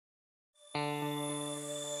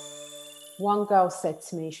one girl said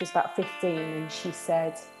to me, she was about 15, and she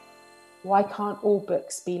said, "Why can't all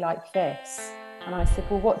books be like this?" And I said,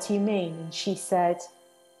 "Well, what do you mean?" And she said,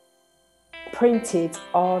 "Printed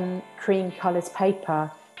on cream coloured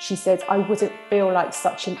paper." She said, "I wouldn't feel like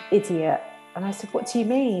such an idiot." And I said, "What do you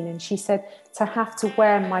mean?" And she said, "To have to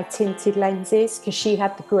wear my tinted lenses," because she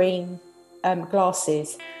had the green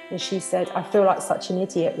glasses. And she said, "I feel like such an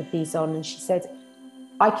idiot with these on." And she said,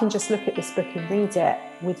 "I can just look at this book and read it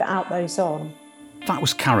without those on." That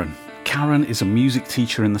was Karen. Karen is a music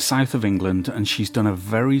teacher in the south of England, and she's done a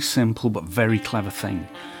very simple but very clever thing.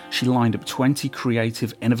 She lined up 20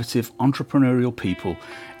 creative, innovative, entrepreneurial people,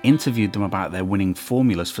 interviewed them about their winning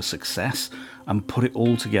formulas for success, and put it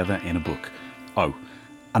all together in a book. Oh,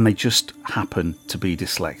 and they just happen to be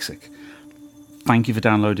dyslexic. Thank you for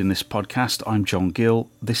downloading this podcast. I'm John Gill.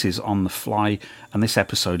 This is On the Fly, and this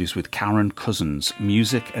episode is with Karen Cousins,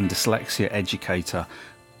 music and dyslexia educator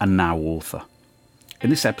and now author. In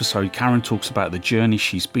this episode, Karen talks about the journey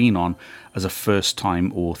she's been on as a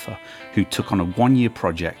first-time author who took on a one-year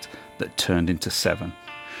project that turned into 7.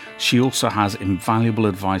 She also has invaluable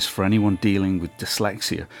advice for anyone dealing with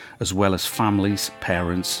dyslexia, as well as families,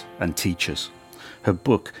 parents and teachers. Her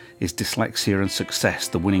book is Dyslexia and Success,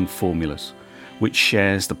 The Winning Formulas, which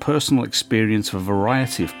shares the personal experience of a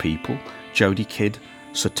variety of people, Jodie Kidd,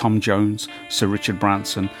 Sir Tom Jones, Sir Richard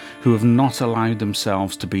Branson, who have not allowed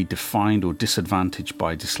themselves to be defined or disadvantaged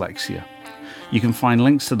by dyslexia. You can find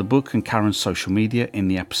links to the book and Karen's social media in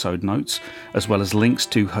the episode notes, as well as links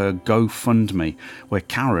to her GoFundMe, where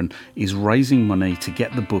Karen is raising money to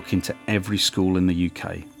get the book into every school in the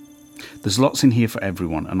UK. There's lots in here for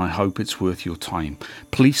everyone, and I hope it's worth your time.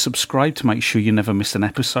 Please subscribe to make sure you never miss an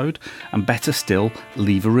episode, and better still,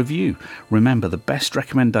 leave a review. Remember, the best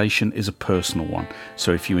recommendation is a personal one,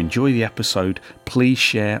 so if you enjoy the episode, please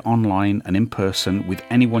share online and in person with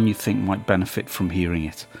anyone you think might benefit from hearing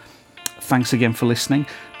it. Thanks again for listening.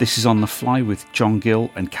 This is On the Fly with John Gill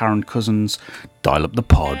and Karen Cousins. Dial up the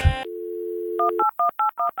pod.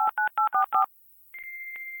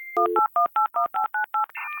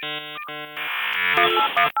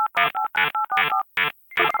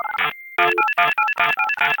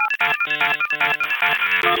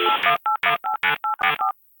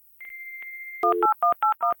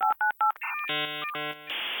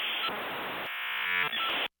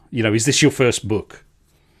 You know, is this your first book?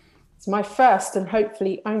 It's my first and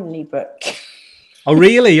hopefully only book. Oh,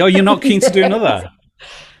 really? Oh, you're not keen to do another?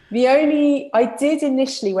 I did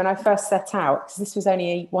initially when I first set out, because this was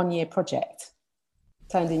only a one-year project,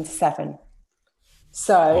 turned into 7.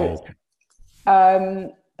 So,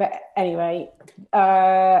 but anyway,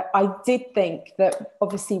 I did think that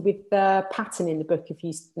obviously with the pattern in the book, if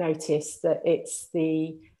you notice that it's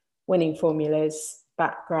the winning formulas,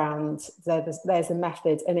 background, there's a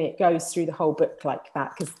method, and it goes through the whole book like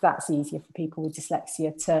that, because that's easier for people with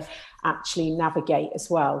dyslexia to actually navigate as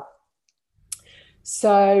well.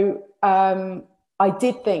 So I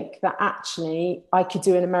did think that actually I could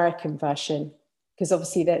do an American version, because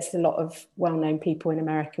obviously there's a lot of well-known people in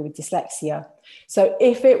America with dyslexia. So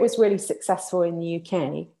if it was really successful in the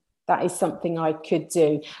UK, that is something I could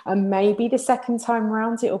do. And maybe the second time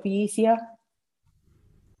around, it'll be easier.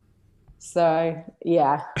 So,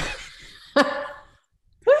 yeah.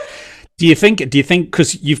 Do you think,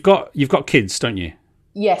 because you've got kids, don't you?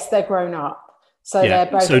 Yes, they're grown up. So they're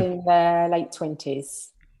both in their late 20s,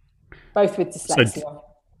 both with dyslexia.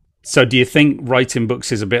 So do you think writing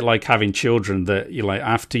books is a bit like having children, that you like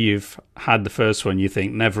after you've had the first one, you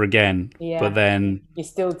think never again, but then you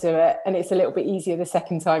still do it, and it's a little bit easier the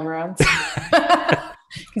second time around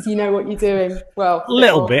because you know what you're doing. Well, a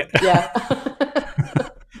little bit. Yeah.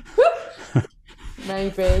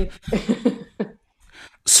 Maybe.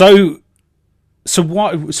 So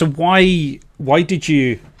why did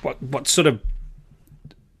you, what sort of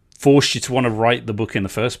forced you to want to write the book in the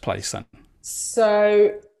first place then?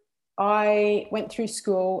 So I went through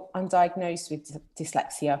school undiagnosed with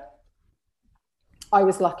dyslexia. I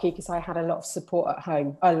was lucky because I had a lot of support at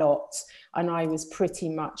home, and I was pretty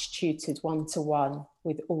much tutored one-to-one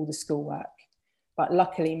with all the schoolwork. But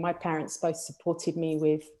luckily, my parents both supported me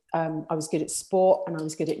with, I was good at sport and I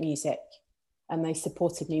was good at music, and they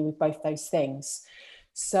supported me with both those things.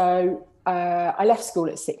 So I left school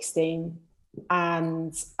at 16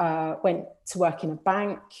 and went to work in a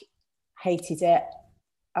bank, hated it,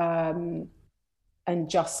 and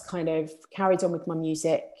just kind of carried on with my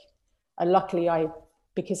music. And luckily,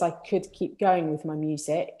 because I could keep going with my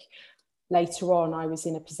music, later on I was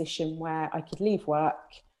in a position where I could leave work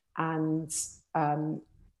and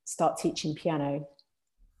start teaching piano.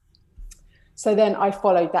 So then I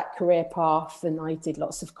followed that career path, and I did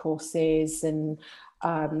lots of courses, and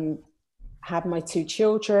had my 2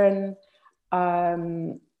 children,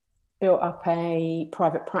 built up a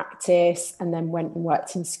private practice, and then went and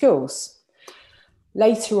worked in schools.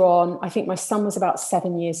 Later on, I think my son was about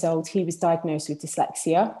 7 years old. He was diagnosed with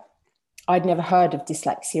dyslexia. I'd never heard of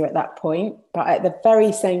dyslexia at that point, but at the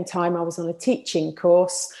very same time, I was on a teaching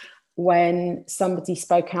course when somebody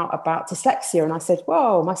spoke out about dyslexia, and I said,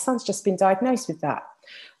 whoa, my son's just been diagnosed with that.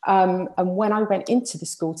 And when I went into the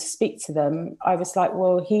school to speak to them, I was like,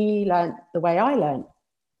 well, he learned the way I learned.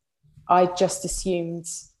 I just assumed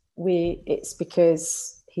it's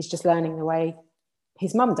because he's just learning the way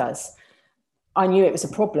his mum does. I knew it was a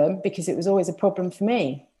problem because it was always a problem for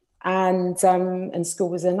me, and school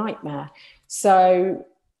was a nightmare. So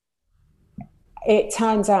it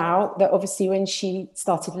turns out that obviously when she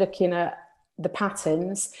started looking at the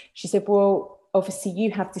patterns, she said, well, obviously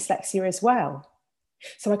you have dyslexia as well.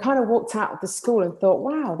 So I kind of walked out of the school and thought,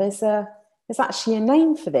 wow, there's actually a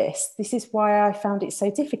name for this. This is why I found it so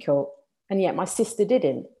difficult. And yet my sister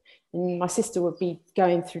didn't. And my sister would be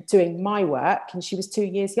going through doing my work, and she was 2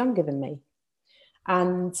 years younger than me.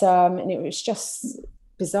 And it was just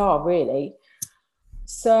bizarre, really.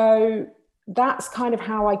 So that's kind of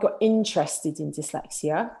how I got interested in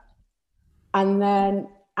dyslexia. And then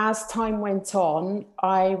as time went on,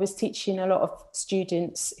 I was teaching a lot of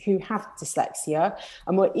students who have dyslexia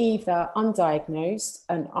and were either undiagnosed,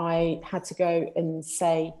 and I had to go and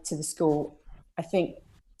say to the school, I think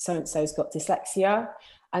so-and-so's got dyslexia,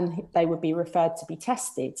 and they would be referred to be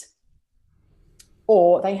tested.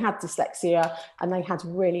 Or they had dyslexia and they had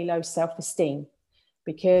really low self-esteem,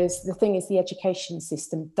 because the thing is, the education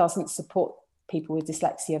system doesn't support people with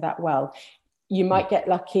dyslexia that well. You might get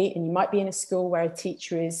lucky and you might be in a school where a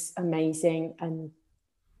teacher is amazing and,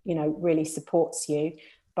 you know, really supports you.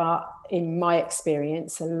 But in my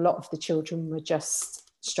experience, a lot of the children were just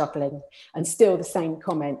struggling, and still the same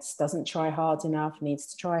comments: doesn't try hard enough, needs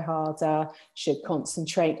to try harder, should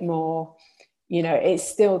concentrate more. You know, it's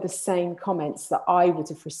still the same comments that I would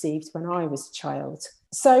have received when I was a child.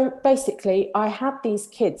 So basically, I had these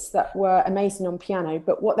kids that were amazing on piano,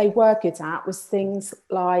 but what they were good at was things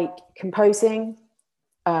like composing,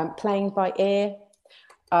 playing by ear,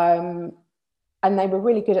 and they were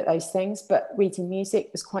really good at those things, but reading music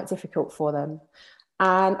was quite difficult for them.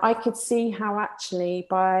 And I could see how actually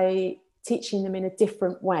by teaching them in a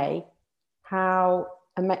different way,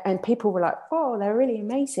 and people were like, oh, they're really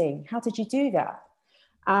amazing. How did you do that?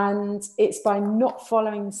 And it's by not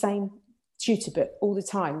following the same tutor book all the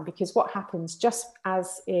time, because what happens, just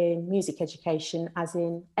as in music education, as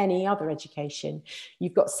in any other education,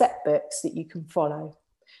 you've got set books that you can follow.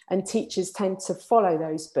 And teachers tend to follow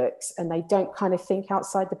those books and they don't kind of think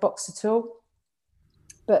outside the box at all.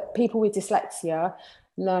 But people with dyslexia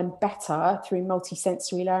learn better through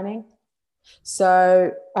multisensory learning.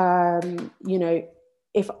 So, you know,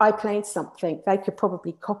 if I played something, they could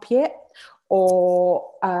probably copy it,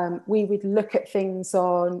 or we would look at things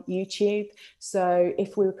on YouTube. So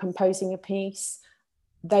if we were composing a piece,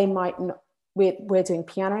 they might not, we're doing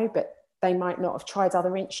piano, but they might not have tried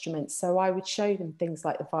other instruments. So I would show them things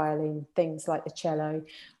like the violin, things like the cello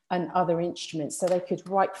and other instruments, so they could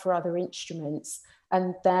write for other instruments.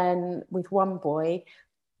 And then with one boy,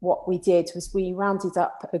 what we did was we rounded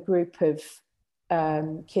up a group of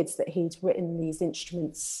kids that he'd written these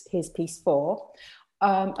instruments, his piece for,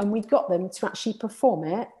 and we got them to actually perform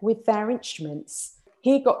it with their instruments.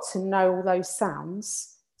 He got to know all those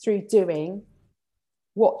sounds through doing,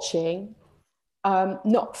 watching,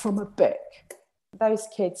 not from a book. Those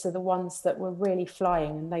kids are the ones that were really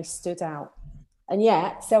flying and they stood out. And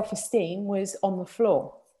yet self-esteem was on the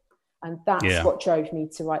floor. And that's what drove me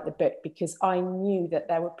to write the book, because I knew that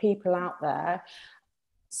there were people out there,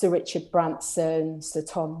 Sir Richard Branson, Sir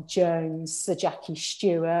Tom Jones, Sir Jackie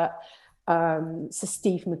Stewart, Sir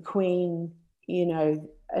Steve McQueen, you know,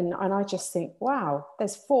 and I just think, wow,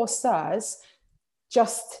 there's 4 sirs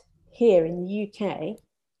just here in the UK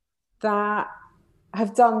that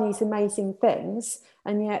have done these amazing things,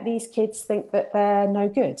 and yet these kids think that they're no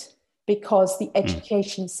good because the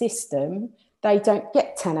education system, they don't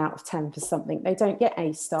get 10 out of 10 for something, they don't get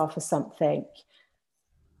A star for something,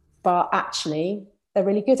 but actually they're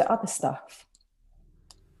really good at other stuff.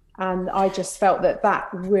 And I just felt that that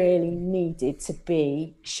really needed to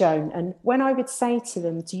be shown. And when I would say to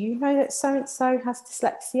them, do you know that so-and-so has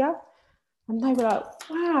dyslexia? And they were like,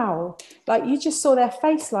 wow, like you just saw their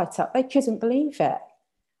face light up. They couldn't believe it.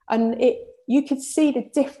 And you could see the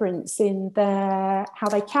difference in how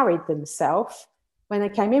they carried themselves when they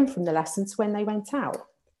came in from the lessons, when they went out.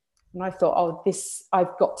 And I thought, oh,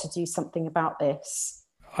 I've got to do something about this.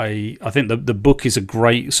 I think the book is a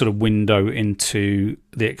great sort of window into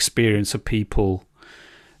the experience of people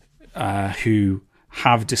who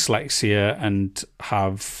have dyslexia and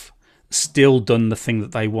have still done the thing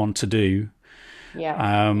that they want to do.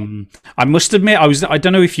 Yeah. I must admit, I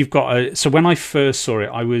don't know if you've got so when I first saw it,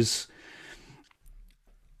 I was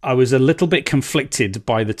a little bit conflicted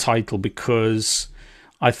by the title, because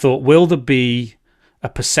I thought, will there be a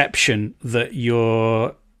perception that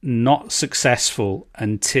you're not successful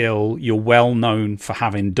until you're well known for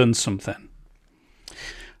having done something?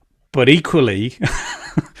 But equally,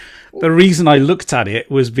 the reason I looked at it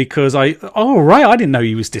was because I didn't know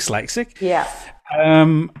he was dyslexic. Yeah.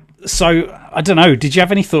 So I don't know. Did you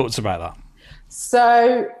have any thoughts about that?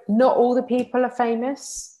 So not all the people are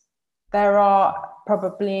famous. There are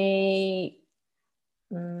probably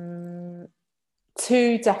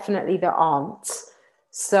two definitely that aren't.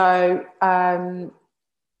 So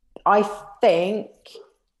I think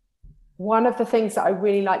one of the things that I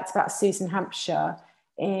really liked about Susan Hampshire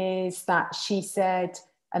is that she said,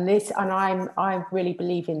 and I really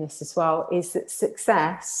believe in this as well, is that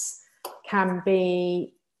success can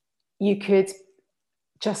be, you could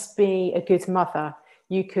just be a good mother,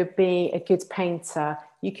 you could be a good painter,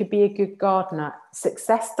 you could be a good gardener.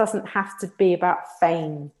 Success doesn't have to be about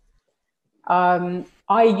fame.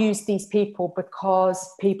 I use these people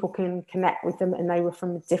because people can connect with them, and they were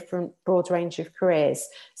from a different broad range of careers.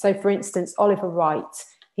 So for instance, Oliver Wright,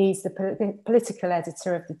 he's the political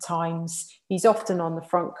editor of the Times. He's often on the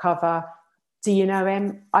front cover. Do you know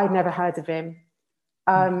him? I'd never heard of him.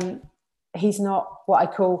 He's not what I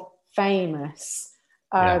call famous,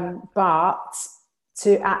 but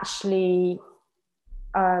to actually,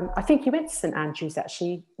 I think he went to St Andrews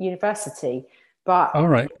University. But all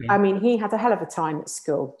right. I mean, he had a hell of a time at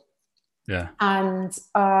school. Yeah. And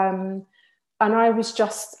I was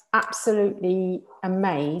just absolutely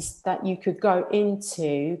amazed that you could go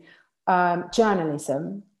into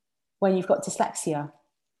journalism when you've got dyslexia.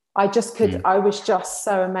 I just could. I was just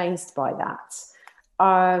so amazed by that.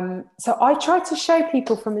 So I try to show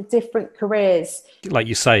people from the different careers. Like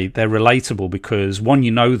you say, they're relatable because, one, you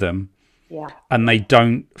know them, and they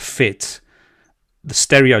don't fit the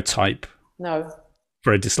stereotype. No.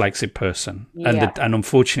 For a dyslexic person, and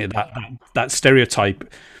unfortunately, that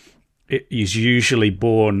stereotype is usually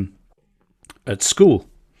born at school.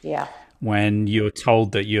 Yeah. When you're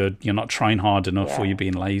told that you're not trying hard enough or you're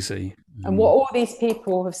being lazy. And what all these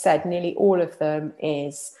people have said, nearly all of them,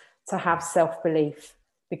 is to have self-belief,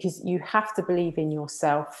 because you have to believe in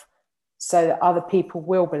yourself so that other people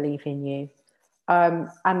will believe in you. And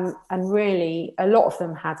really, a lot of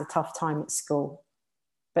them had a tough time at school.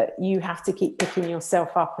 But you have to keep picking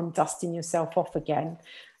yourself up and dusting yourself off again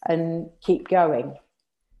and keep going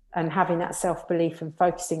and having that self-belief and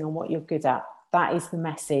focusing on what you're good at. That is the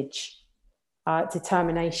message.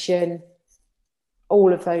 Determination,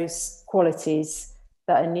 all of those qualities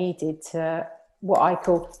that are needed to what I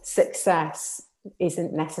call success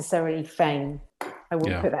isn't necessarily fame. I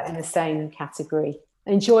wouldn't put that in the same category.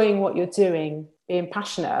 Enjoying what you're doing, being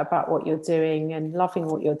passionate about what you're doing and loving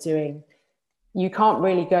what you're doing. You can't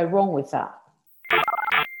really go wrong with that.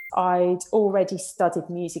 I'd already studied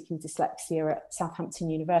music and dyslexia at Southampton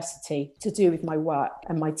University to do with my work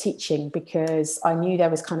and my teaching, because I knew there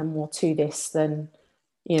was kind of more to this than,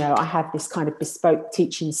 I had this kind of bespoke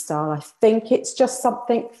teaching style. I think it's just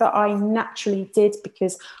something that I naturally did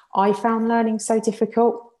because I found learning so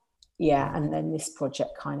difficult. Yeah, and then this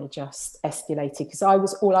project kind of just escalated, because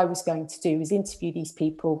all I was going to do was interview these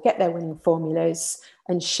people, get their winning formulas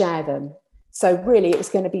and share them. So really, it was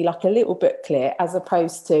going to be like a little booklet as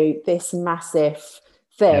opposed to this massive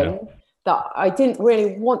thing that I didn't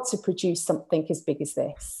really want to produce something as big as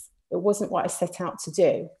this. It wasn't what I set out to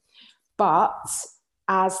do. But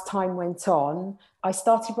as time went on, I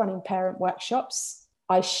started running parent workshops.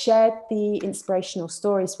 I shared the inspirational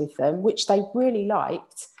stories with them, which they really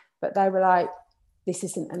liked, but they were like, this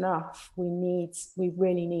isn't enough. We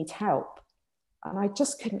really need help. And I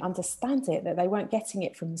just couldn't understand it, that they weren't getting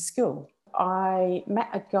it from the school. I met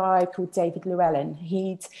a guy called David Llewellyn.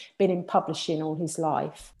 He'd been in publishing all his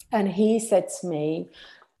life. And he said to me,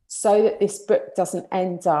 so that this book doesn't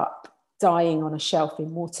end up dying on a shelf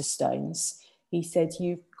in Waterstones, he said,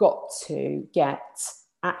 you've got to get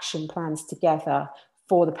action plans together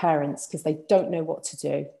for the parents because they don't know what to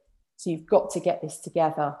do. So you've got to get this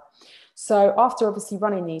together. So after obviously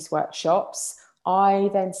running these workshops, I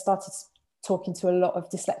then started talking to a lot of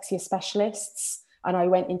dyslexia specialists. And I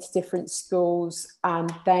went into different schools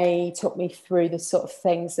and they took me through the sort of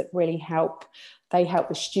things that really help. They help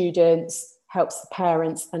the students, helps the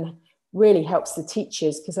parents, and really helps the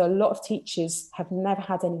teachers, because a lot of teachers have never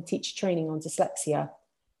had any teacher training on dyslexia.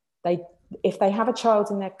 If they have a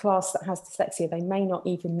child in their class that has dyslexia, they may not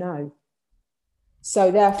even know.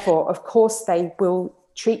 So therefore, of course, they will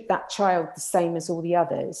treat that child the same as all the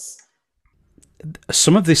others.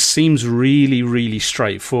 Some of this seems really, really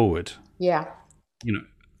straightforward. Yeah. You know,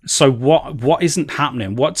 so what isn't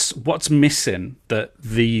happening? What's missing that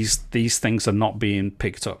these things are not being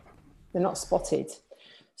picked up? They're not spotted.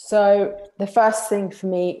 So the first thing for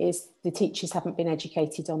me is the teachers haven't been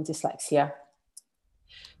educated on dyslexia.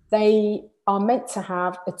 They are meant to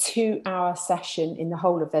have a 2-hour session in the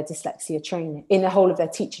whole of their dyslexia training, in the whole of their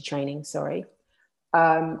teacher training,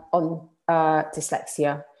 on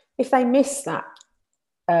dyslexia. If they miss that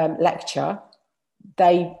lecture,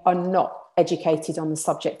 they are not educated on the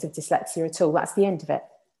subject of dyslexia at all. That's the end of it.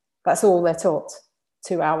 That's all they're taught,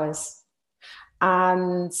 2 hours.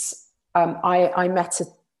 And I met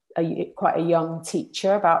quite a young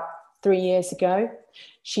teacher about 3 years ago.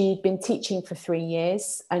 She'd been teaching for 3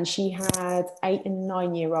 years, and she had 8 and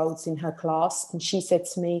 9-year-olds in her class. And she said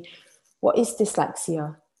to me, "What is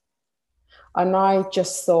dyslexia?" And I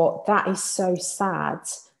just thought, that is so sad.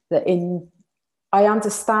 I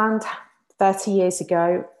understand 30 years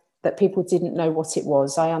ago that people didn't know what it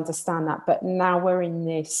was. I understand that. But now we're in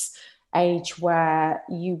this age where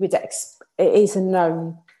it is a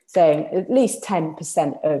known thing. At least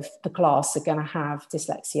 10% of the class are going to have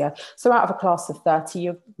dyslexia. So out of a class of 30,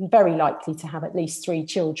 you're very likely to have at least 3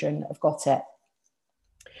 children that have got it.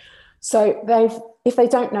 So if they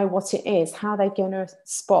don't know what it is, how are they going to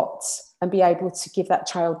spot and be able to give that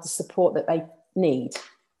child the support that they need?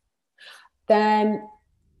 Then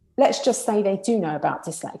let's just say they do know about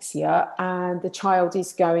dyslexia, and the child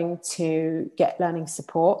is going to get learning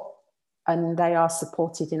support, and they are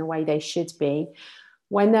supported in a way they should be.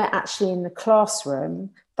 When they're actually in the classroom,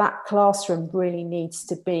 that classroom really needs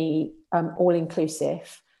to be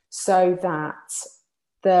all-inclusive, so that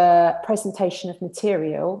the presentation of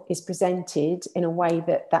material is presented in a way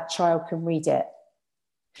that that child can read it.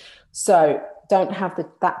 So don't have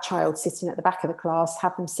that child sitting at the back of the class,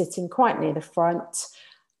 have them sitting quite near the front,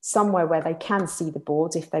 somewhere where they can see the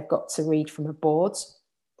board if they've got to read from a board.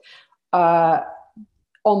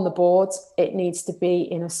 On the board, it needs to be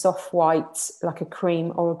in a soft white, like a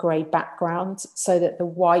cream or a grey background, so that the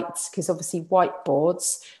white, because obviously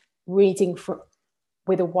whiteboards, reading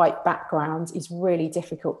with a white background is really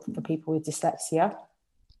difficult for people with dyslexia.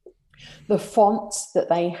 The font that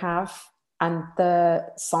they have and the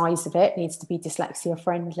size of it needs to be dyslexia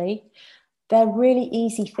friendly. They're really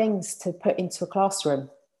easy things to put into a classroom,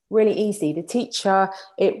 really easy.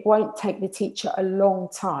 It won't take the teacher a long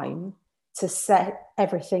time to set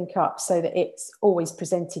everything up so that it's always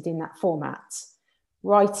presented in that format.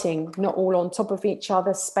 Writing, not all on top of each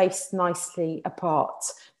other, spaced nicely apart,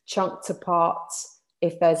 chunked apart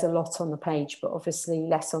if there's a lot on the page, but obviously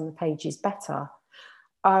less on the page is better.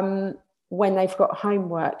 When they've got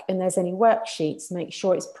homework and there's any worksheets, make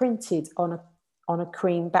sure it's printed on a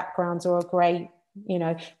cream background or a grey,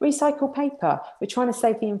 recycle paper. We're trying to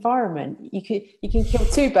save the environment. You can kill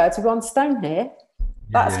 2 birds with 1 stone here.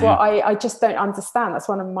 That's what I just don't understand. That's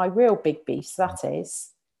one of my real big beefs, that is.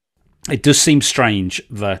 It does seem strange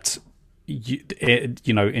that,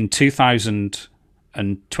 in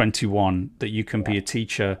 2021, that you can be a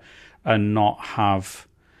teacher and not have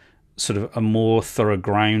sort of a more thorough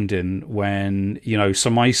grounding when, so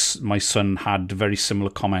my son had very similar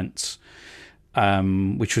comments,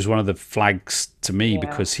 which was one of the flags to me,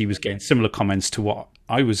 because he was getting similar comments to what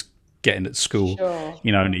I was getting at school.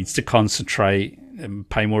 Sure. Needs to concentrate and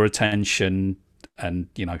pay more attention and,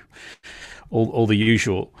 all the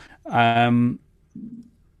usual.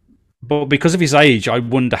 But because of his age, I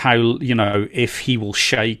wonder how, if he will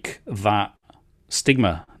shake that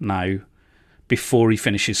stigma now before he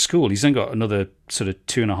finishes school. He's then got another sort of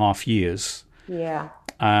 2.5 years. Yeah.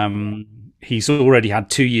 He's already had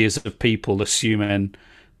 2 years of people assuming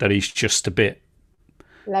that he's just a bit,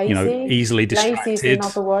 lazy. Easily distracted. Lazy is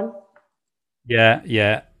another one.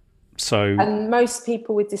 Yeah. So. And most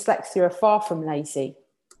people with dyslexia are far from lazy.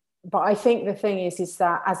 But I think the thing is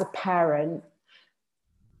that as a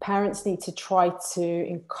parents need to try to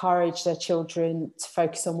encourage their children to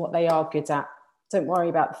focus on what they are good at. Don't worry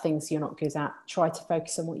about the things you're not good at. Try to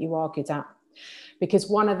focus on what you are good at. Because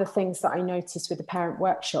one of the things that I noticed with the parent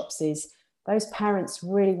workshops is those parents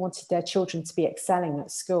really wanted their children to be excelling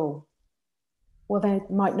at school. Well, they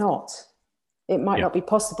might not. It might not be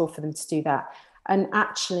possible for them to do that. And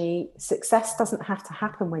actually, success doesn't have to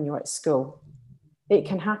happen when you're at school. It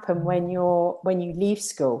can happen when you leave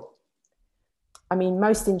school. I mean,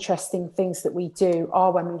 most interesting things that we do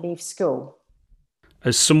are when we leave school.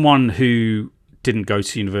 As someone who didn't go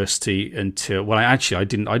to university until, well, I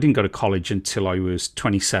didn't go to college until I was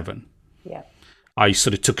 27. Yeah. I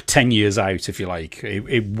sort of took 10 years out, if you like.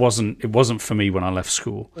 It wasn't for me when I left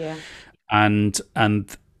school. Yeah. And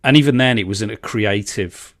even then it was a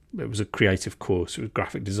creative course. It was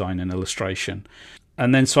graphic design and illustration.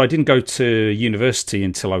 And then so I didn't go to university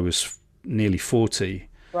until I was nearly 40.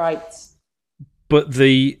 Right. But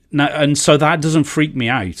so that doesn't freak me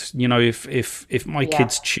out. You know, if my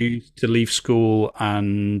kids choose to leave school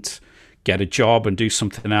and get a job and do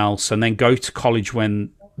something else and then go to college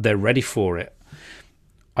when they're ready for it,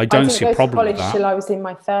 I don't see a problem with that. I didn't go to college till I was in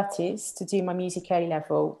my 30s to do my music A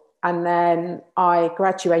level. And then I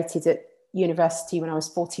graduated at university when I was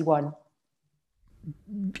 41.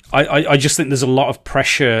 I just think there's a lot of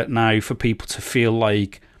pressure now for people to feel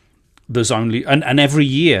like there's only and every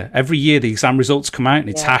year the exam results come out and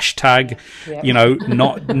it's hashtag you know,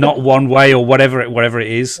 not one way or whatever it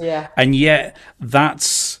is. And yet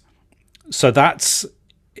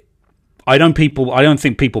I don't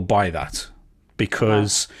think people buy that,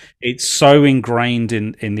 because it's so ingrained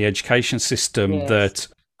in the education system that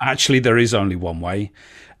actually there is only one way,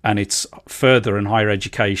 and it's further and higher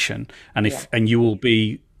education, and and you will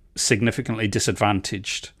be significantly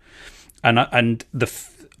disadvantaged. And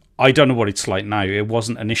I don't know what it's like now. It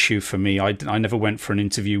wasn't an issue for me. I never went for an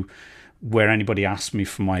interview where anybody asked me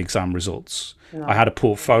for my exam results. No. I had a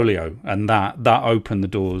portfolio, and that opened the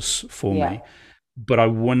doors for me. But I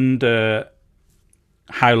wonder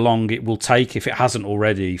how long it will take, if it hasn't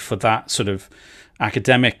already, for that sort of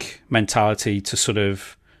academic mentality to sort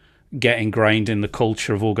of get ingrained in the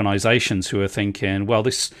culture of organizations who are thinking, well,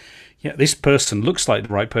 this person looks like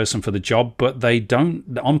the right person for the job, but they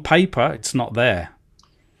don't, on paper, it's not there.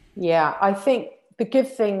 Yeah, I think the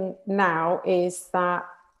good thing now is that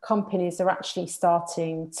companies are actually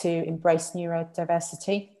starting to embrace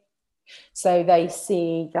neurodiversity. So they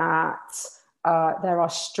see that there are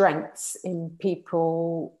strengths in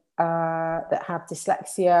people that have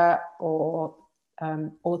dyslexia or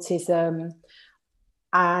autism,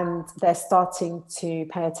 and they're starting to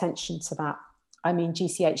pay attention to that. I mean,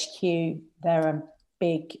 GCHQ, they're a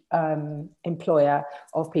big employer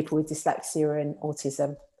of people with dyslexia and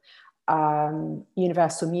autism.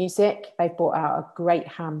 Universal Music, they brought out a great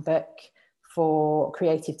handbook for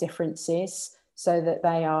creative differences, so that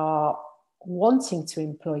they are wanting to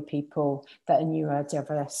employ people that are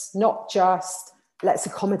neurodiverse, not just let's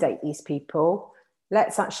accommodate these people,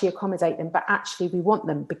 let's actually accommodate them, but actually we want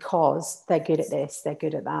them because they're good at this, they're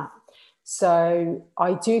good at that. So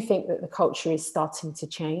I do think that the culture is starting to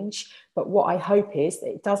change, but what I hope is that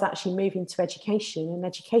it does actually move into education, and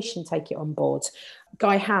education take it on board.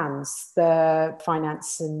 Guy Hans, the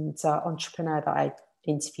finance and entrepreneur that I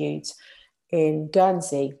interviewed in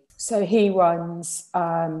Guernsey, so he runs the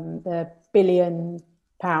 £1 billion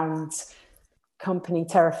company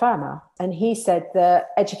Terra Firma, and he said that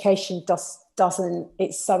education doesn't,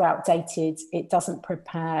 it's so outdated, it doesn't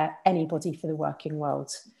prepare anybody for the working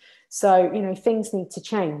world. So, you know, things need to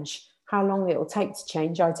change. How long it will take to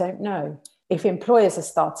change, I don't know. If employers are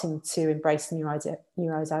starting to embrace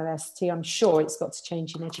neurodiversity, I'm sure it's got to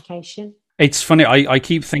change in education. It's funny, I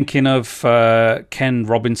keep thinking of Ken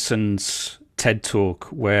Robinson's TED Talk,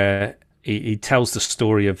 where he tells the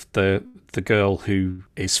story of the girl who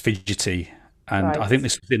is fidgety. And I think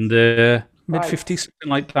this was in the mid-50s, something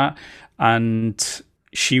like that. And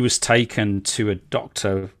she was taken to a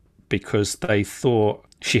doctor because they thought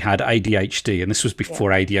she had ADHD, and this was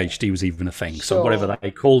before ADHD was even a thing, so whatever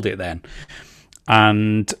they called it then.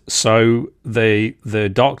 And so the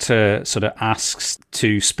doctor sort of asks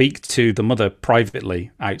to speak to the mother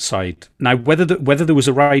privately outside. Now, whether there was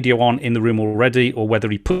a radio on in the room already, or whether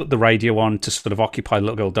he put the radio on to sort of occupy the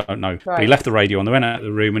little girl, don't know. But he left the radio on, they went out of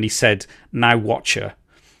the room, and he said, "Now watch her."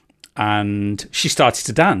 And she started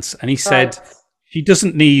to dance, and he said, she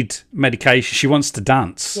doesn't need medication, she wants to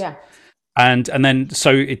dance. Yeah. And then, so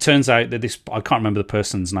it turns out that this, I can't remember the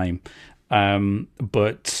person's name,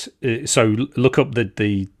 but so look up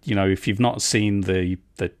the you know, if you've not seen the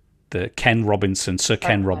Ken Robinson, Sir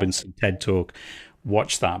Ken Robinson TED Talk,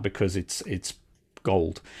 watch that, because it's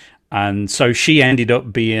gold. And so she ended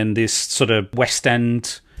up being this sort of West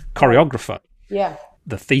End choreographer. Yeah.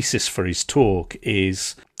 The thesis for his talk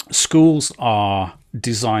is schools are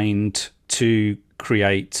designed to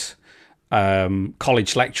create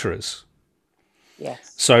college lecturers.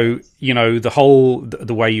 Yes. So, you know,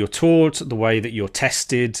 the way you're taught, the way that you're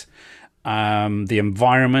tested, the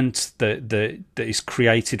environment that is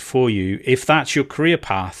created for you, if that's your career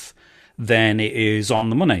path, then it is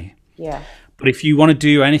on the money. Yeah. But if you want to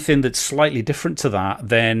do anything that's slightly different to that,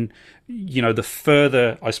 then, you know, the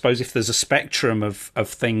further, I suppose, if there's a spectrum of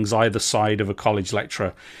things either side of a college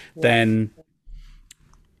lecturer, then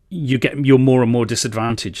you're more and more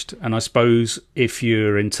disadvantaged. And I suppose if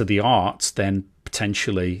you're into the arts, then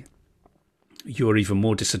potentially you're even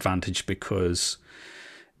more disadvantaged because,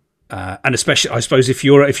 and especially, I suppose, if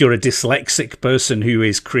you're a dyslexic person who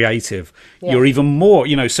is creative, you're even more,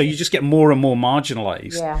 you know, so you just get more and more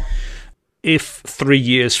marginalized. Yeah. If 3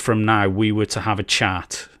 years from now we were to have a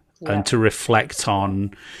chat and to reflect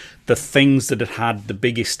on the things that had the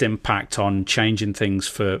biggest impact on changing things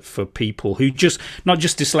for people who just, not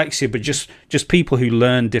just dyslexia, but just people who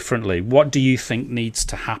learn differently, what do you think needs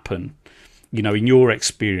to happen? You know, in your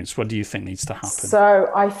experience, what do you think needs to happen? So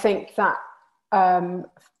I think that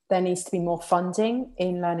there needs to be more funding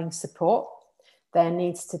in learning support. There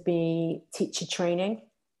needs to be teacher training.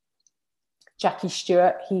 Jackie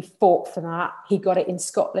Stewart, he fought for that. He got it in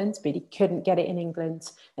Scotland, but he couldn't get it in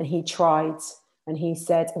England. And he tried, and he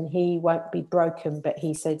said, and he won't be broken, but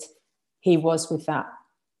he said he was with that.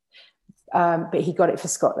 But he got it for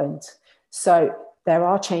Scotland. So there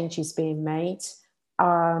are changes being made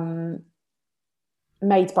by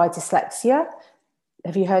Dyslexia.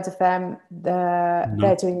 Have you heard of them? No.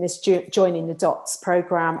 They're doing this Joining the Dots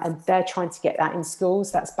program, and they're trying to get that in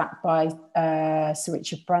schools. That's backed by Sir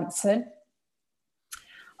Richard Branson.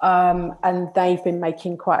 And they've been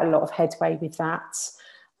making quite a lot of headway with that.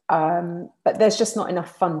 But there's just not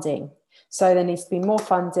enough funding. So there needs to be more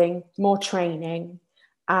funding, more training,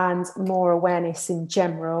 and more awareness in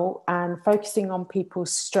general, and focusing on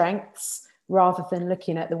people's strengths rather than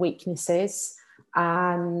looking at the weaknesses,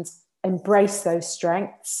 and embrace those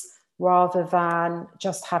strengths rather than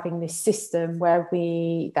just having this system where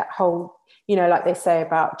that whole, you know, like they say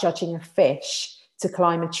about judging a fish to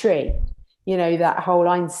climb a tree. You know, that whole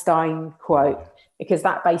Einstein quote, because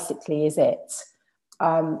that basically is it.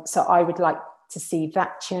 So I would like to see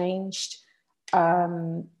that changed.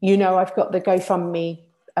 You know, I've got the GoFundMe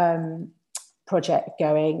project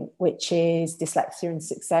going, which is Dyslexia and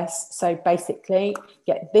Success. So basically,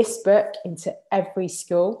 get this book into every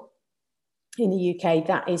school in the UK.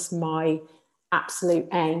 That is my absolute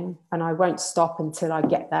aim, and I won't stop until I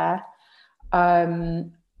get there.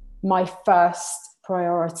 My first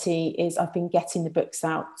priority is I've been getting the books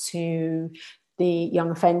out to the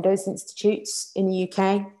Young Offenders Institutes in the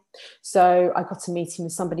UK. So I got a meeting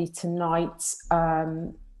with somebody tonight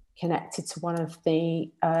connected to one of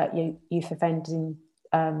the youth offending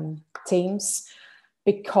teams,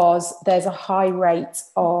 because there's a high rate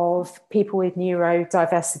of people with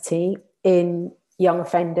neurodiversity in young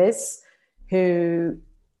offenders who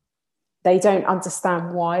they don't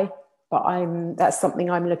understand why. But that's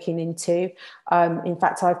something I'm looking into. In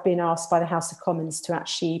fact, I've been asked by the House of Commons to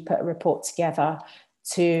actually put a report together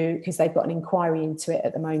because they've got an inquiry into it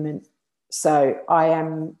at the moment. So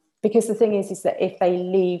because the thing is that if they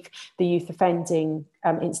leave the Youth Offending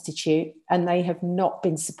Institute and they have not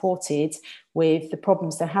been supported with the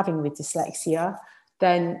problems they're having with dyslexia,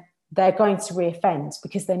 then they're going to reoffend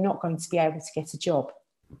because they're not going to be able to get a job.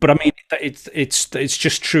 But I mean, it's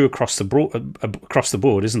just true across the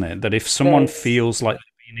board, isn't it? That if someone feels like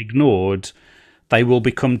they're being ignored, they will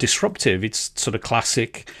become disruptive. It's sort of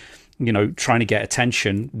classic, you know, trying to get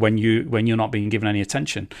attention when you're not being given any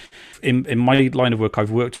attention. In my line of work,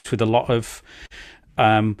 I've worked with a lot of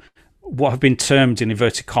what have been termed in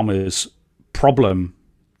inverted commas problem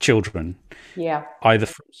children. Yeah. Either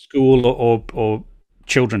from school or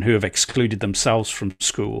children who have excluded themselves from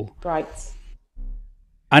school. Right.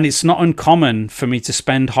 And it's not uncommon for me to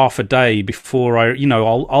spend half a day before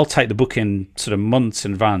I'll take the book in sort of months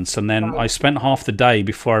in advance, and then I spent half the day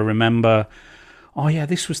before I remember, oh yeah,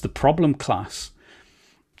 this was the problem class.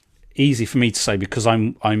 Easy for me to say because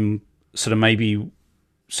I'm sort of maybe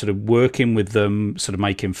sort of working with them, sort of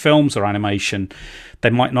making films or animation.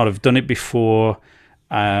 They might not have done it before,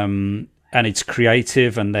 and it's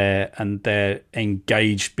creative, and they're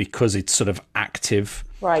engaged because it's sort of active.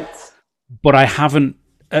 Right. But I haven't.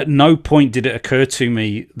 At no point did it occur to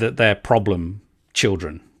me that they're problem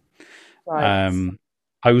children. Right.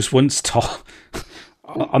 I was once told,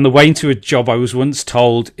 on the way into a job, I was once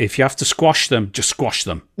told, if you have to squash them, just squash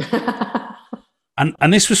them.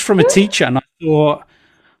 and this was from a teacher, and I thought,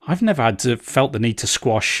 I've never felt the need to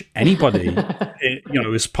squash anybody,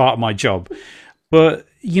 as part of my job. But,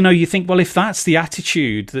 you think, well, if that's the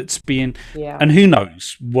attitude that's being, and who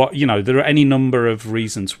knows what, there are any number of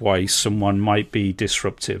reasons why someone might be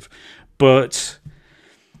disruptive, but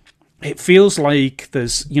it feels like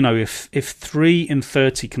there's, if 3 in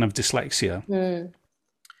 30 can have dyslexia,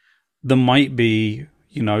 there might be,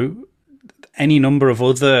 any number of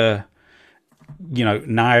other,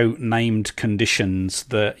 now named conditions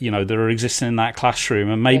that, that are existing in that classroom,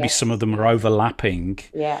 and maybe some of them are overlapping.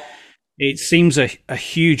 Yeah. It seems a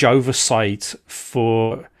huge oversight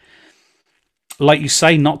for, like you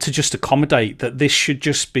say, not to just accommodate that. This should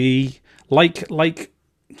just be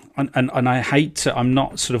and I hate to, I'm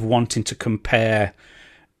not sort of wanting to compare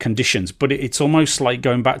conditions, but it's almost like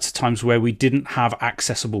going back to times where we didn't have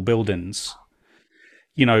accessible buildings.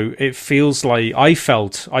 It feels like I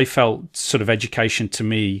felt sort of education to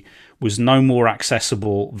me was no more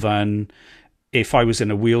accessible than if I was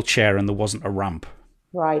in a wheelchair and there wasn't a ramp.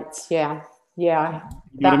 Right. Yeah. Yeah.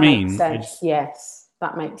 You know what I mean? Makes sense. Yes,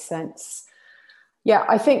 that makes sense. Yeah,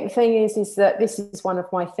 I think the thing is that this is one of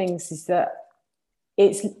my things, is that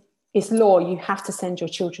it's law. You have to send your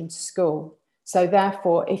children to school. So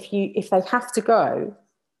therefore, if they have to go,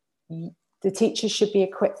 the teachers should be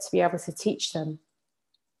equipped to be able to teach them,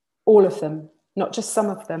 all of them, not just some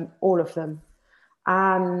of them, all of them.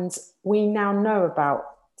 And we now know about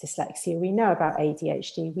dyslexia, we know about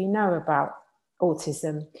ADHD, we know about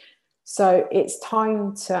autism. So it's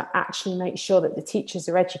time to actually make sure that the teachers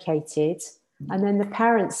are educated, and then the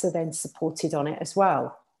parents are then supported on it as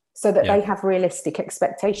well, so that they have realistic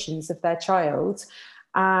expectations of their child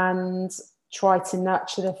and try to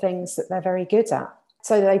nurture the things that they're very good at,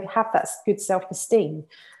 so they have that good self-esteem.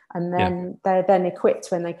 And then they're then equipped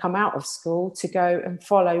when they come out of school to go and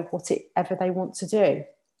follow whatever they want to do.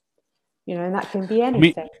 And that can be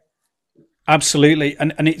anything. Absolutely.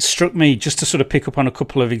 And it struck me, just to sort of pick up on a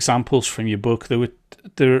couple of examples from your book, there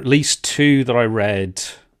are at least two that I read,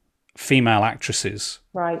 female actresses.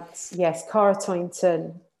 Right. Yes. Cara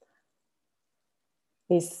Toynton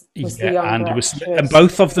was the younger actress. And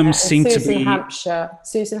both of them seem to be... Susan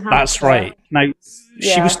Hampshire. That's right. Now,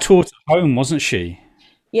 she was taught at home, wasn't she?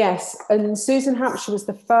 Yes, and Susan Hampshire was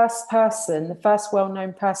the first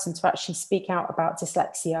well-known person to actually speak out about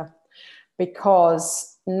dyslexia,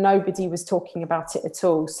 because nobody was talking about it at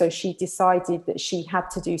all. So she decided that she had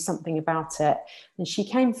to do something about it. And she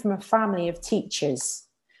came from a family of teachers.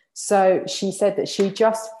 So she said that she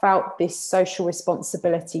just felt this social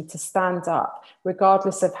responsibility to stand up,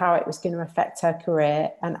 regardless of how it was going to affect her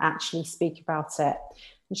career, and actually speak about it.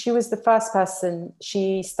 And she was the first person.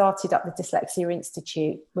 She started up the Dyslexia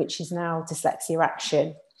Institute, which is now Dyslexia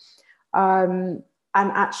Action, and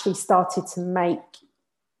actually started to make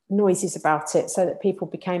noises about it so that people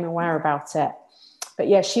became aware about it. But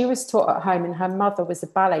yeah, she was taught at home, and her mother was a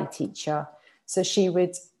ballet teacher. So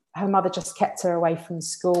her mother just kept her away from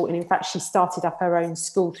school. And in fact, she started up her own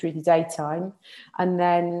school through the daytime. And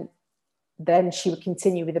then she would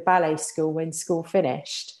continue with the ballet school when school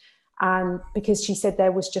finished. And because she said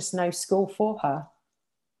there was just no school for her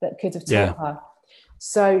that could have taught her.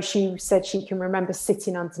 So she said she can remember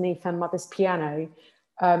sitting underneath her mother's piano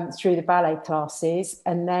through the ballet classes,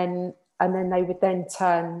 and then they would then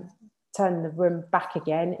turn the room back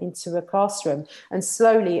again into a classroom. And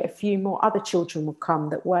slowly a few more other children would come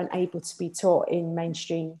that weren't able to be taught in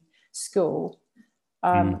mainstream school.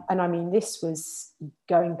 And I mean, this was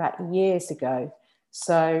going back years ago.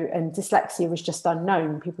 So, and dyslexia was just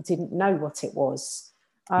unknown. People didn't know what it was.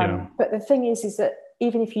 But the thing is that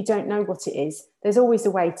even if you don't know what it is, there's always a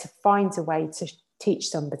way to find a way to teach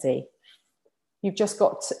somebody. You've just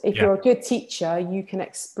got to, if you're a good teacher, you can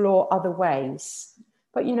explore other ways.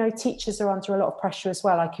 But, teachers are under a lot of pressure as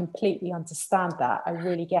well. I completely understand that. I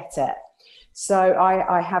really get it. So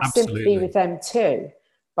I have sympathy with them too.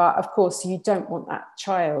 But of course, you don't want that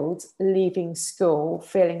child leaving school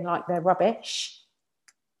feeling like they're rubbish.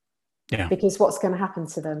 Yeah. Because what's going to happen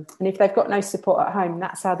to them? And if they've got no support at home,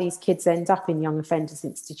 that's how these kids end up in young offenders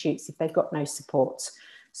institutes, if they've got no support.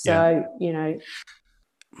 So,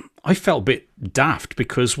 I felt a bit daft,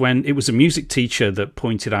 because when it was a music teacher that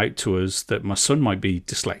pointed out to us that my son might be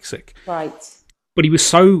dyslexic. Right. But he was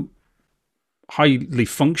so highly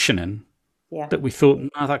functioning that we thought,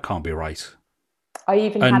 no, that can't be right. I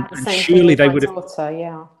even had the same thing with my daughter,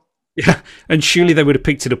 Yeah, and surely they would have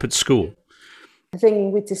picked it up at school. The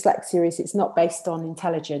thing with dyslexia is it's not based on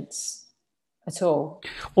intelligence at all,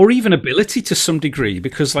 or even ability to some degree,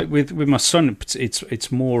 because like with my son,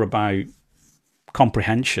 it's more about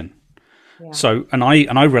comprehension. So and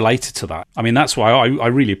I related to that. I mean, that's why I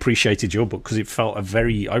really appreciated your book, because it felt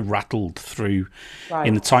I rattled through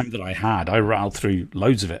in the time that I had. I rattled through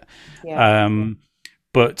loads of it.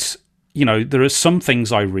 But there are some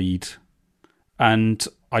things I read and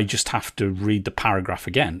I just have to read the paragraph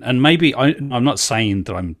again. And maybe I'm not saying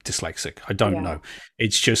that I'm dyslexic. I don't know.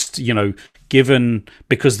 It's just, given,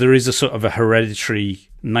 because there is a sort of a hereditary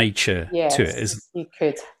nature to it, you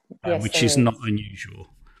could. Yes, which is not unusual.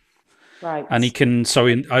 Right. And he can. So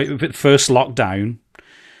in the first lockdown,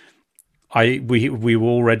 we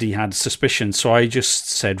already had suspicion. So I just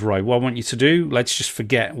said, right, what I want you to do, let's just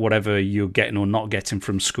forget whatever you're getting or not getting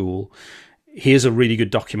from school. Here's a really good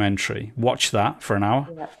documentary. Watch that for an hour.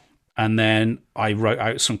 Yeah. And then I wrote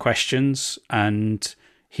out some questions and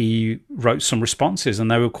he wrote some responses, and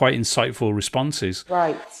they were quite insightful responses.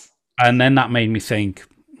 Right. And then that made me think,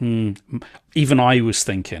 even I was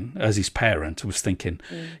thinking, as his parent, was thinking,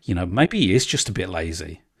 maybe he is just a bit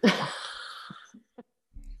lazy.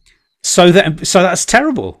 So that's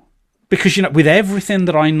terrible, because, with everything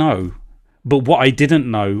that I know, but what I didn't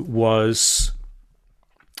know was,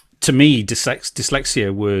 to me,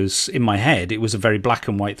 dyslexia was in my head. It was a very black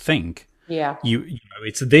and white thing. Yeah.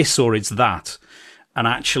 It's this or it's that. And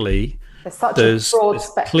actually, there's a broad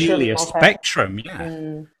spectrum. Clearly a spectrum,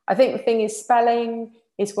 yeah. I think the thing is, spelling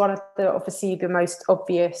is one of obviously the most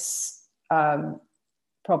obvious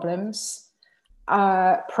problems.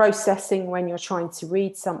 Processing when you're trying to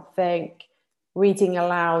read something, reading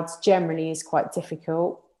aloud generally is quite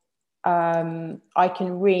difficult. I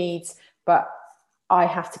can read, but I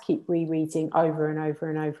have to keep rereading over and over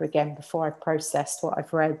and over again before I've processed what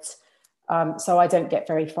I've read. So I don't get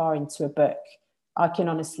very far into a book. I can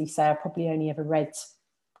honestly say I've probably only ever read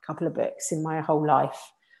a couple of books in my whole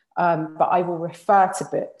life. But I will refer to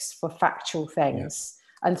books for factual things.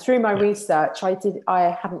 Yeah. And through my research,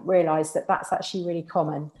 I hadn't realised that that's actually really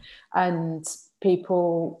common. And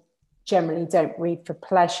people generally don't read for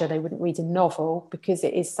pleasure. They wouldn't read a novel because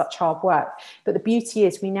it is such hard work. But the beauty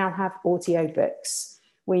is we now have audio books.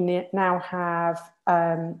 We now have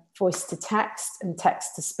voice to text and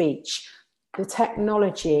text to speech. The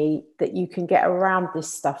technology that you can get around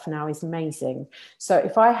this stuff now is amazing. So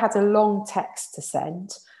if I had a long text to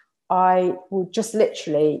send, I would just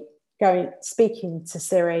literally go speaking to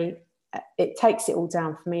Siri. It takes it all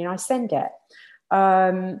down for me and I send it.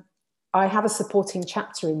 I have a supporting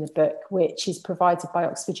chapter in the book, which is provided by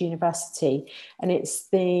Oxford University, and it's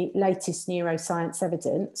the latest neuroscience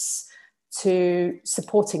evidence to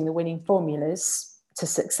supporting the winning formulas to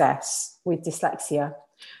success with dyslexia.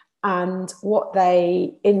 And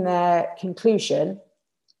in their conclusion,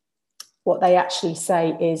 what they actually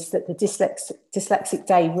say is that the dyslexic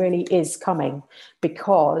day really is coming,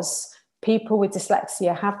 because people with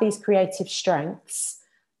dyslexia have these creative strengths.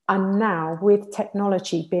 And now, with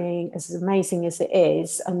technology being as amazing as it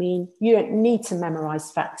is, I mean, you don't need to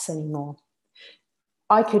memorize facts anymore.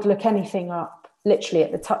 I could look anything up literally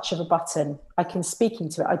at the touch of a button. I can speak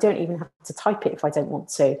into it. I don't even have to type it if I don't want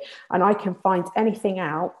to. And I can find anything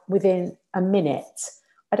out within a minute.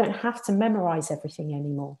 I don't have to memorize everything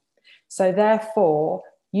anymore. So therefore,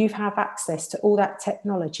 you have access to all that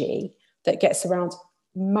technology that gets around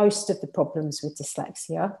most of the problems with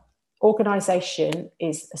dyslexia. Organisation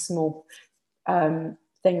is a small thing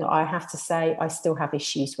that I have to say I still have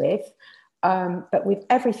issues with. But with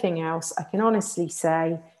everything else, I can honestly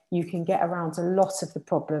say you can get around a lot of the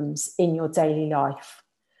problems in your daily life.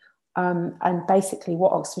 And basically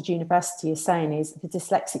what Oxford University is saying is the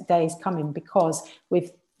dyslexic day is coming, because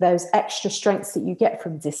with those extra strengths that you get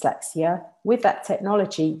from dyslexia, with that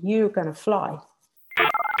technology, you're going to fly.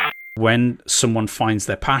 When someone finds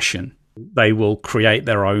their passion, they will create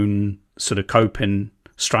their own sort of coping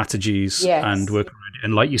strategies and work around it.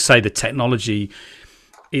 And like you say, the technology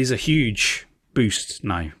is a huge boost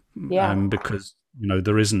now, because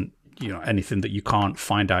there isn't anything that you can't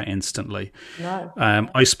find out instantly. No.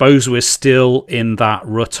 I suppose we're still in that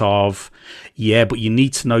rut of but you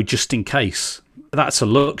need to know just in case. That's a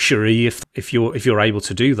luxury if you're able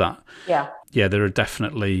to do that. Yeah, there are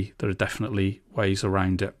definitely ways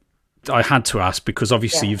around it. I had to ask because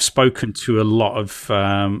obviously you've spoken to a lot of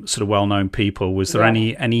sort of well-known people. Was there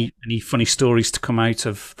any funny stories to come out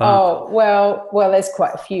of that? Oh, well, there's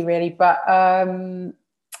quite a few really, but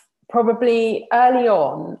probably early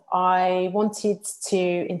on, I wanted to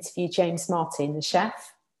interview James Martin, the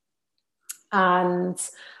chef, and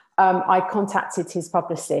I contacted his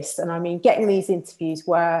publicist. And I mean, getting these interviews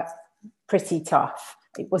were pretty tough.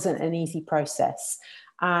 It wasn't an easy process.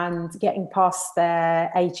 And getting past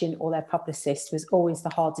their agent or their publicist was always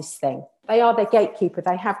the hardest thing. They are their gatekeeper.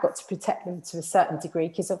 They have got to protect them to a certain degree,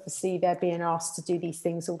 because obviously they're being asked to do these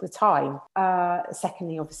things all the time.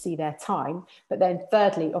 Secondly, obviously their time. But then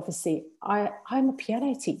thirdly, obviously, I'm a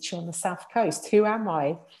piano teacher on the South Coast. Who am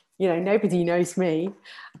I? Nobody knows me.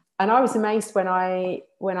 And I was amazed when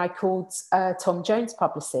I called Tom Jones'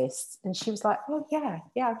 publicist, and she was like, oh,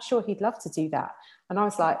 yeah, I'm sure he'd love to do that. And I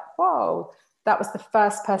was like, whoa. That was the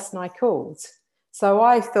first person I called. So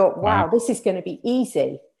I thought, wow, this is going to be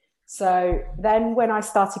easy. So then when I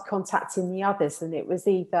started contacting the others, and it was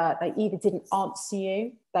they either didn't answer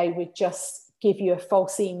you, they would just give you a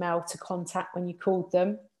false email to contact when you called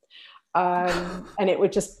them. And it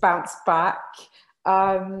would just bounce back.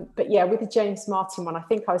 But yeah, with the James Martin one, I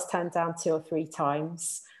think I was turned down 2 or 3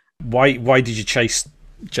 times. Why did you chase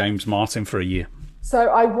James Martin for a year?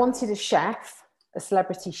 So I wanted a chef, a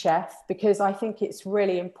celebrity chef, because I think it's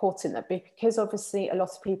really important that, because obviously a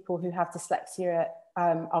lot of people who have dyslexia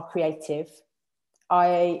are creative,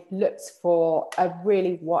 I looked for a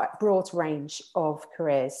really broad range of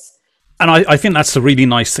careers. And I think that's the really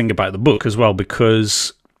nice thing about the book as well,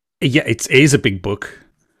 because yeah, it is a big book,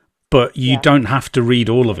 but you don't have to read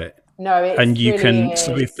all of it. No, it and you really can. is.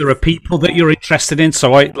 So if there are people that you're interested in,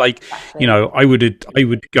 so I like, exactly. I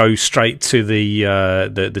would go straight to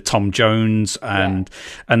the Tom Jones, and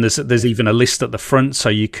there's even a list at the front, so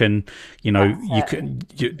you can,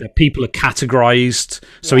 the people are categorized.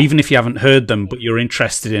 So even if you haven't heard them, but you're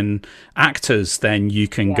interested in actors, then you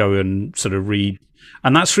can go and sort of read,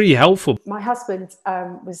 and that's really helpful. My husband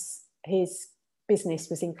his business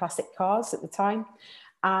was in classic cars at the time,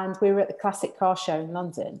 and we were at the Classic Car Show in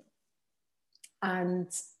London. And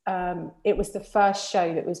it was the first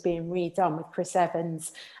show that was being redone with Chris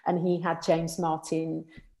Evans, and he had James Martin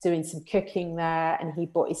doing some cooking there, and he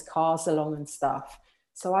brought his cars along and stuff.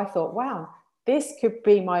 So I thought, wow, this could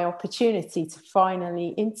be my opportunity to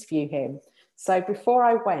finally interview him. So before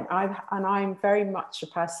I went, I'm very much a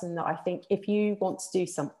person that I think if you want to do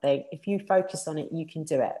something, if you focus on it, you can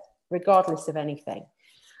do it, regardless of anything.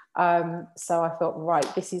 So I thought, right,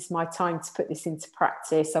 this is my time to put this into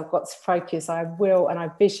practice. I've got to focus. I will. And I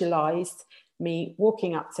visualized me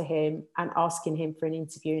walking up to him and asking him for an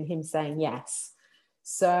interview and him saying yes.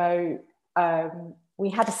 So we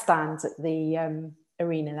had a stand at the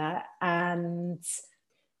arena there. And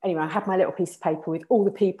anyway, I had my little piece of paper with all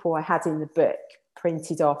the people I had in the book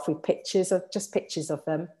printed off with pictures of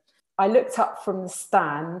them. I looked up from the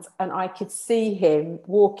stand and I could see him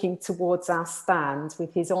walking towards our stand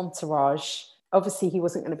with his entourage. Obviously, he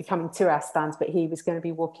wasn't going to be coming to our stand, but he was going to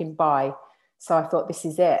be walking by. So I thought, this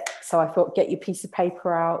is it. So I thought, get your piece of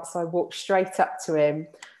paper out. So I walked straight up to him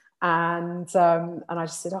and I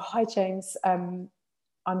just said, oh, hi, James. I'm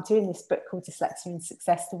doing this book called Dyslexia and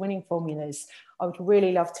Success, The Winning Formulas. I would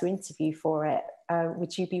really love to interview for it.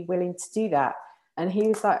 Would you be willing to do that? And he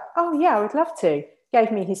was like, oh, yeah, I would love to. Gave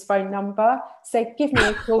me his phone number, said, give me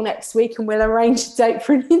a call next week and we'll arrange a date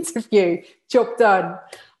for an interview. Job done.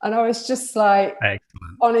 And I was just like,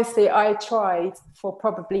 excellent. Honestly, I tried for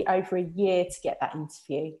probably over a year to get that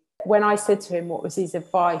interview. When I said to him what was his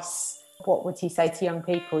advice, what would he say to young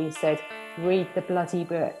people? He said, read the bloody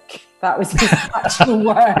book. That was his actual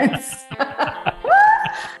words.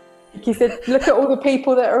 He said, look at all the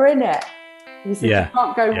people that are in it. He said, you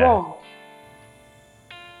can't go wrong.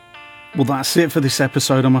 Well, that's it for this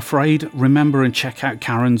episode, I'm afraid. Remember and check out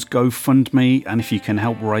Karen's GoFundMe, and if you can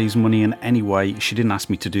help raise money in any way, she didn't ask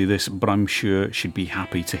me to do this, but I'm sure she'd be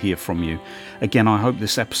happy to hear from you. Again, I hope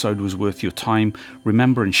this episode was worth your time.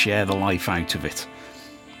 Remember and share the life out of it.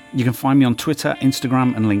 You can find me on Twitter,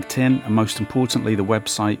 Instagram and LinkedIn, and most importantly, the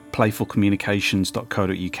website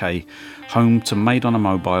playfulcommunications.co.uk, home to Made on a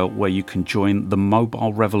Mobile, where you can join the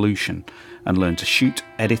mobile revolution and learn to shoot,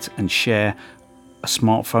 edit and share. A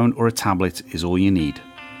smartphone or a tablet is all you need.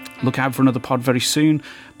 Look out for another pod very soon,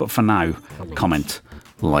 but for now, comment,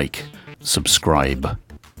 like, subscribe.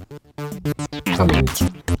 Comment,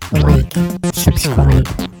 like, subscribe.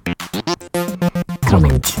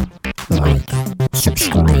 Comment, like,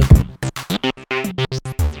 subscribe.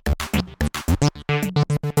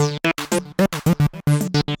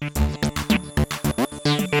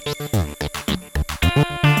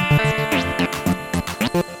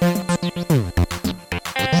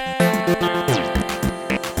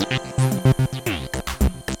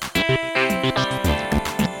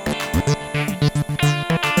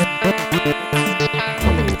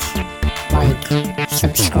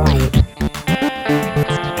 Subscribe.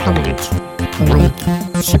 Comment, like,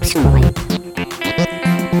 subscribe.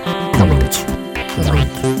 Comment, like,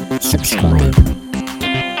 subscribe.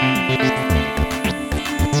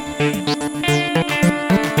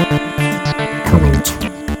 Comment,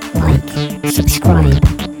 like, subscribe.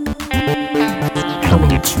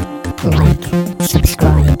 Comment, like,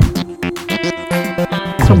 subscribe.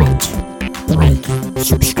 Comment, like,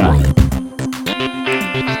 subscribe.